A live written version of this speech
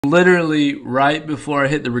Literally right before I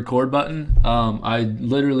hit the record button, I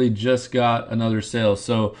literally just got another sale.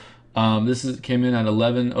 So came in at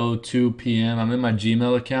 11:02 p.m. I'm in my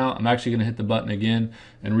Gmail account. I'm actually gonna hit the button again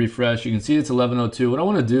and refresh. You can see it's 11:02. What I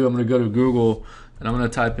want to do, I'm gonna go to Google and I'm gonna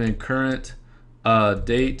type in current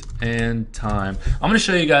date and time. I'm going to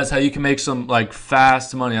show you guys how you can make some like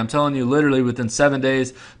fast money. I'm telling you, literally within 7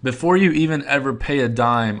 days, before you even ever pay a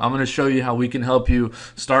dime, I'm going to show you how we can help you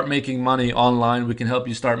start making money online. We can help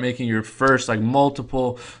you start making your first like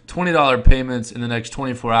multiple $20 payments in the next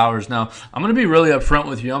 24 hours. Now, I'm going to be really upfront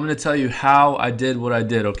with you. I'm going to tell you how I did what I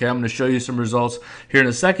did. Okay, I'm going to show you some results here in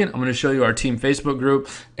a second. I'm going to show you our team Facebook group,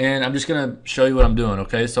 and I'm just going to show you what I'm doing.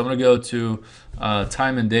 Okay, so I'm going to go to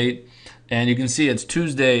time and date. And you can see it's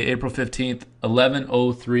Tuesday, April 15th,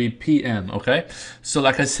 11:03 p.m. Okay, so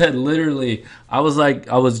like I said, literally, I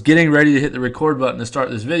was getting ready to hit the record button to start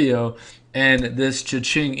this video, and this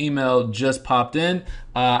cha-ching email just popped in.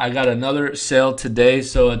 I got another sale today,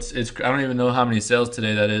 so it's I don't even know how many sales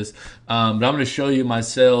today that is, but I'm going to show you my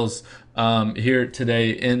sales here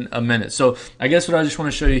today in a minute. So I guess what I just want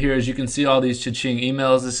to show you here is you can see all these cha-ching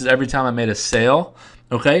emails. This is every time I made a sale.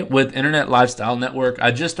 Okay, with Internet Lifestyle Network.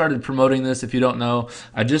 I just started promoting this. If you don't know,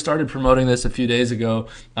 I just started promoting this a few days ago.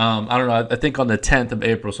 I don't know, I think on the 10th of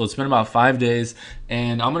April. So it's been about 5 days,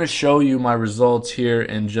 and I'm going to show you my results here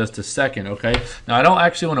in just a second. Okay, now I don't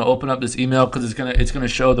actually want to open up this email because it's gonna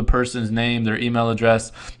show the person's name, their email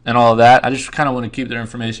address, and all of that. I just kind of want to keep their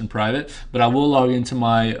information private, but I will log into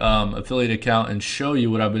my affiliate account and show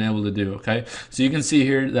you what I've been able to do. Okay, so you can see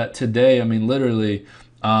here that today, I mean, literally,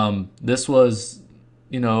 this was,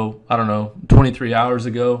 I don't know, 23 hours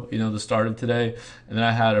ago, the start of today. And then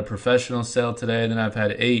I had a professional sale today. And then I've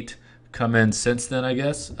had 8 come in since then, I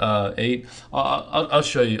guess. 8. I'll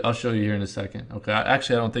show you. I'll show you here in a second. Okay.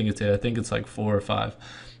 Actually, I don't think it's 8. I think it's like 4 or 5.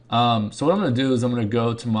 So what I'm going to do is I'm going to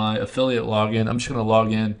go to my affiliate login. I'm just going to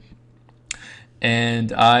log in,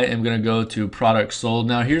 and I am going to go to products sold.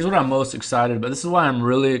 Now, here's what I'm most excited about. This is why I'm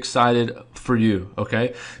really excited for you,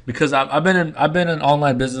 okay? Because I've been in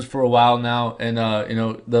online business for a while now, and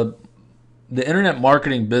the internet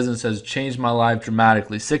marketing business has changed my life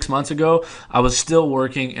dramatically. 6 months ago, I was still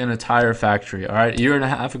working in a tire factory. All right, a year and a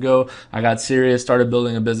half ago, I got serious, started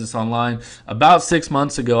building a business online. About 6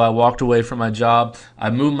 months ago, I walked away from my job. I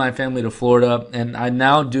moved my family to Florida, and I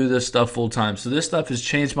now do this stuff full time. So this stuff has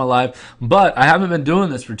changed my life, but I haven't been doing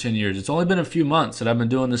this for 10 years. It's only been a few months that I've been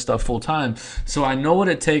doing this stuff full time. So I know what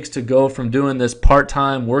it takes to go from doing this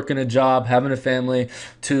part-time, working a job, having a family,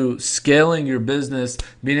 to scaling your business,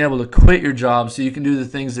 being able to quit your job so you can do the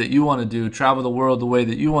things that you want to do, travel the world the way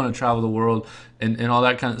that you want to travel the world, and all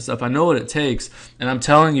that kind of stuff. I know what it takes, and I'm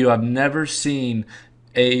telling you, I've never seen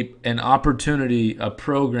an opportunity, a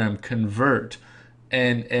program convert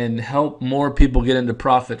and help more people get into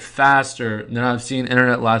profit faster than I've seen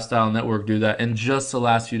Internet Lifestyle Network do that in just the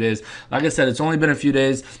last few days. Like I said, it's only been a few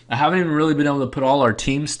days. I haven't even really been able to put all our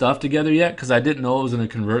team stuff together yet because I didn't know it was going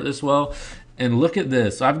to convert this well. And look at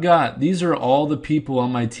this. These are all the people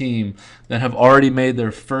on my team that have already made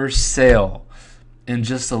their first sale in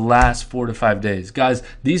just the last 4 to 5 days. Guys,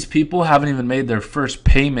 these people haven't even made their first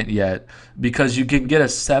payment yet because you can get a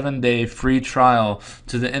 7-day free trial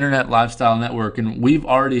to the Internet Lifestyle Network, and we've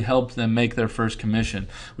already helped them make their first commission.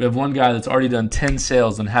 We have one guy that's already done 10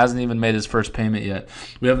 sales and hasn't even made his first payment yet.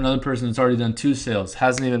 We have another person that's already done 2 sales,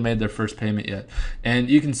 hasn't even made their first payment yet. And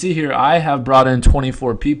you can see here, I have brought in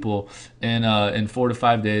 24 people in 4 to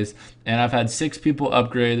 5 days, and I've had 6 people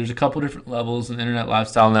upgrade. There's a couple different levels in Internet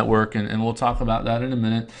Lifestyle Network, and we'll talk about that in a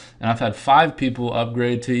minute. And I've had 5 people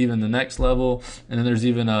upgrade to even the next level, and then there's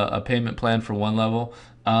even a payment plan for 1 level.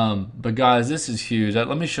 But guys, this is huge.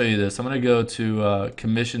 Let me show you this. I'm going to go to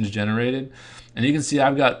commissions generated, and you can see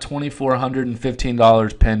I've got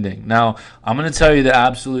 $2,415 pending. Now, I'm going to tell you the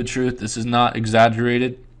absolute truth. This is not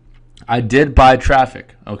exaggerated. I did buy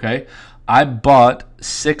traffic, okay? I bought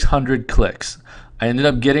 600 clicks. I ended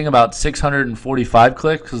up getting about 645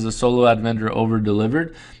 clicks because the solo ad vendor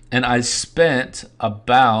over-delivered. And I spent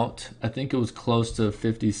about, I think it was close to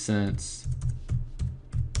 50 cents.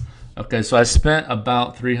 Okay, so I spent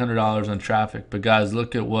about $300 on traffic. But guys,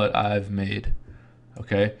 look at what I've made.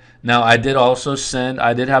 Okay, now I did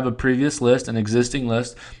have a previous list, an existing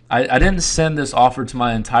list. I didn't send this offer to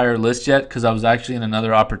my entire list yet because I was actually in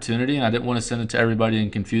another opportunity, and I didn't want to send it to everybody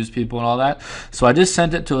and confuse people and all that. So I just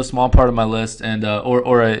sent it to a small part of my list, and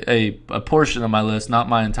or a portion of my list, not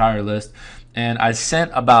my entire list. And I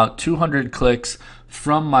sent about 200 clicks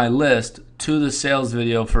from my list to the sales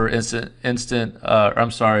video for Internet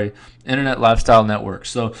Lifestyle Network.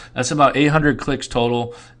 So that's about 800 clicks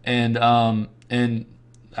total, and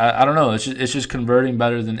I don't know. It's just converting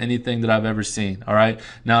better than anything that I've ever seen. All right.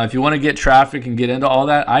 Now, if you want to get traffic and get into all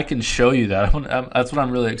that, I can show you that. That's what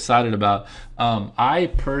I'm really excited about.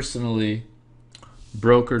 I personally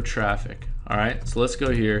broker traffic. All right. So let's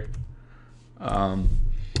go here.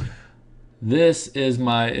 This is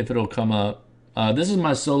my, if it'll come up, this is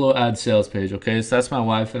my solo ad sales page. Okay. So that's my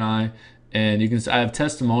wife and and you can, I have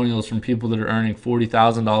testimonials from people that are earning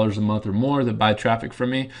 $40,000 a month or more that buy traffic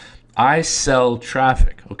from me. I sell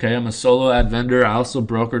traffic, okay? I'm a solo ad vendor. I also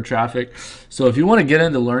broker traffic. So if you want to get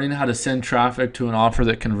into learning how to send traffic to an offer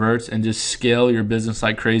that converts and just scale your business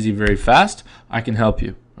like crazy very fast, I can help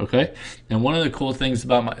you, okay? And one of the cool things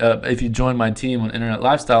about my, if you join my team on Internet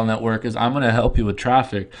Lifestyle Network, is I'm going to help you with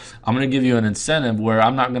traffic. I'm going to give you an incentive where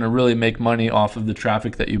I'm not going to really make money off of the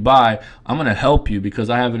traffic that you buy. I'm going to help you because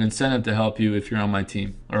I have an incentive to help you if you're on my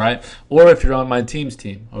team, all right? Or if you're on my team's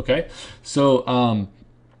team, okay? So,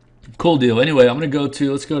 cool deal. Anyway, I'm going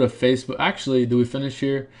to let's go to Facebook. Actually, do we finish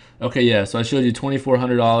here? Okay, yeah. So I showed you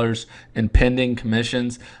 $2,400 in pending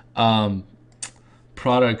commissions.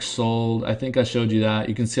 Products sold. I think I showed you that.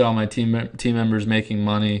 You can see all my team members making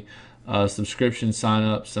money, subscription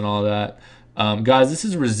signups and all that. Guys, this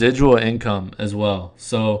is residual income as well.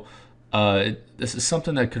 So this is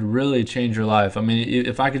something that could really change your life. I mean,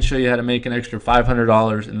 if I could show you how to make an extra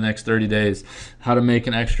 $500 in the next 30 days, how to make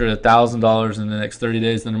an extra $1,000 in the next 30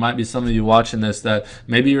 days, then there might be some of you watching this that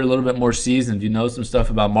maybe you're a little bit more seasoned. You know some stuff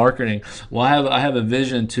about marketing. Well, I have a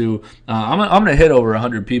vision to, I'm going to hit over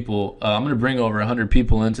 100 people. I'm going to bring over 100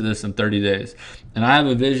 people into this in 30 days. And I have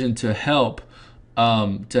a vision to help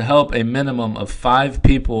a minimum of 5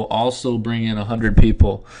 people also bring in 100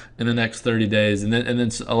 people in the next 30 days, and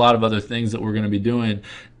then a lot of other things that we're going to be doing,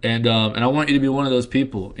 and I want you to be one of those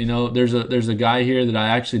people. You know, there's a guy here that I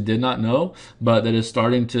actually did not know, but that is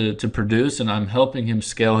starting to produce, and I'm helping him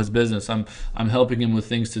scale his business. I'm helping him with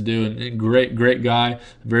things to do, and great guy,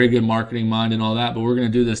 very good marketing mind and all that. But we're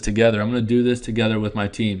going to do this together. I'm going to do this together with my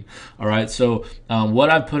team. All right. So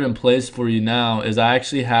what I've put in place for you now is I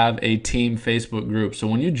actually have a team Facebook group. So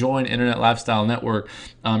when you join Internet Lifestyle Network,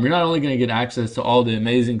 you're not only going to get access to all the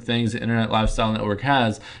amazing things that Internet Lifestyle Network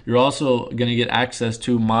has, you're also going to get access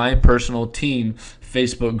to my personal team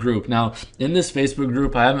Facebook group. Now, in this Facebook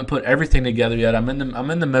group, I haven't put everything together yet. I'm in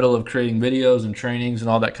the middle of creating videos and trainings and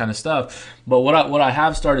all that kind of stuff. But what I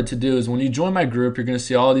have started to do is when you join my group, you're going to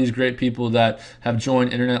see all these great people that have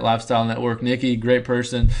joined Internet Lifestyle Network. Nikki, great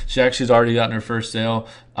person. She actually has already gotten her first sale.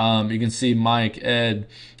 You can see Mike, Ed,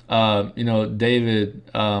 David,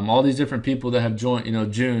 all these different people that have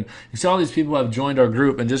joined, June. You see all these people have joined our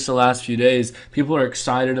group in just the last few days. People are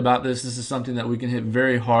excited about this. This is something that we can hit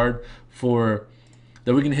very hard for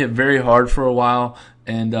a while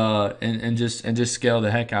and just scale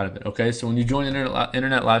the heck out of it. Okay, so when you join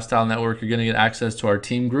Internet Lifestyle Network, you're going to get access to our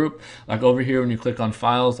team group. Like over here, when you click on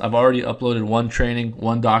files, I've already uploaded one training,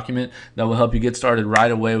 one document that will help you get started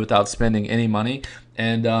right away without spending any money.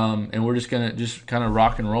 And we're just gonna kind of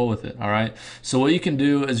rock and roll with it. All right. So what you can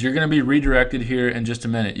do is you're gonna be redirected here in just a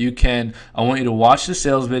minute. I want you to watch the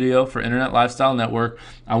sales video for Internet Lifestyle Network.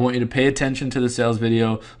 I want you to pay attention to the sales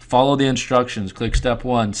video, follow the instructions, click step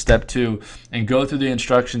 1, step 2, and go through the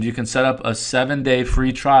instructions. You can set up a 7-day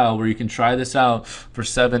free trial where you can try this out for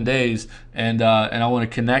 7 days. And I want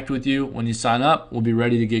to connect with you. When you sign up, we'll be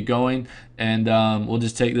ready to get going, and we'll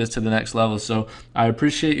just take this to the next level. So I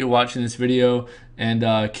appreciate you watching this video, and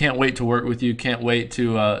can't wait to work with you. Can't wait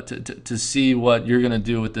to see what you're going to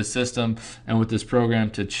do with this system and with this program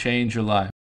to change your life.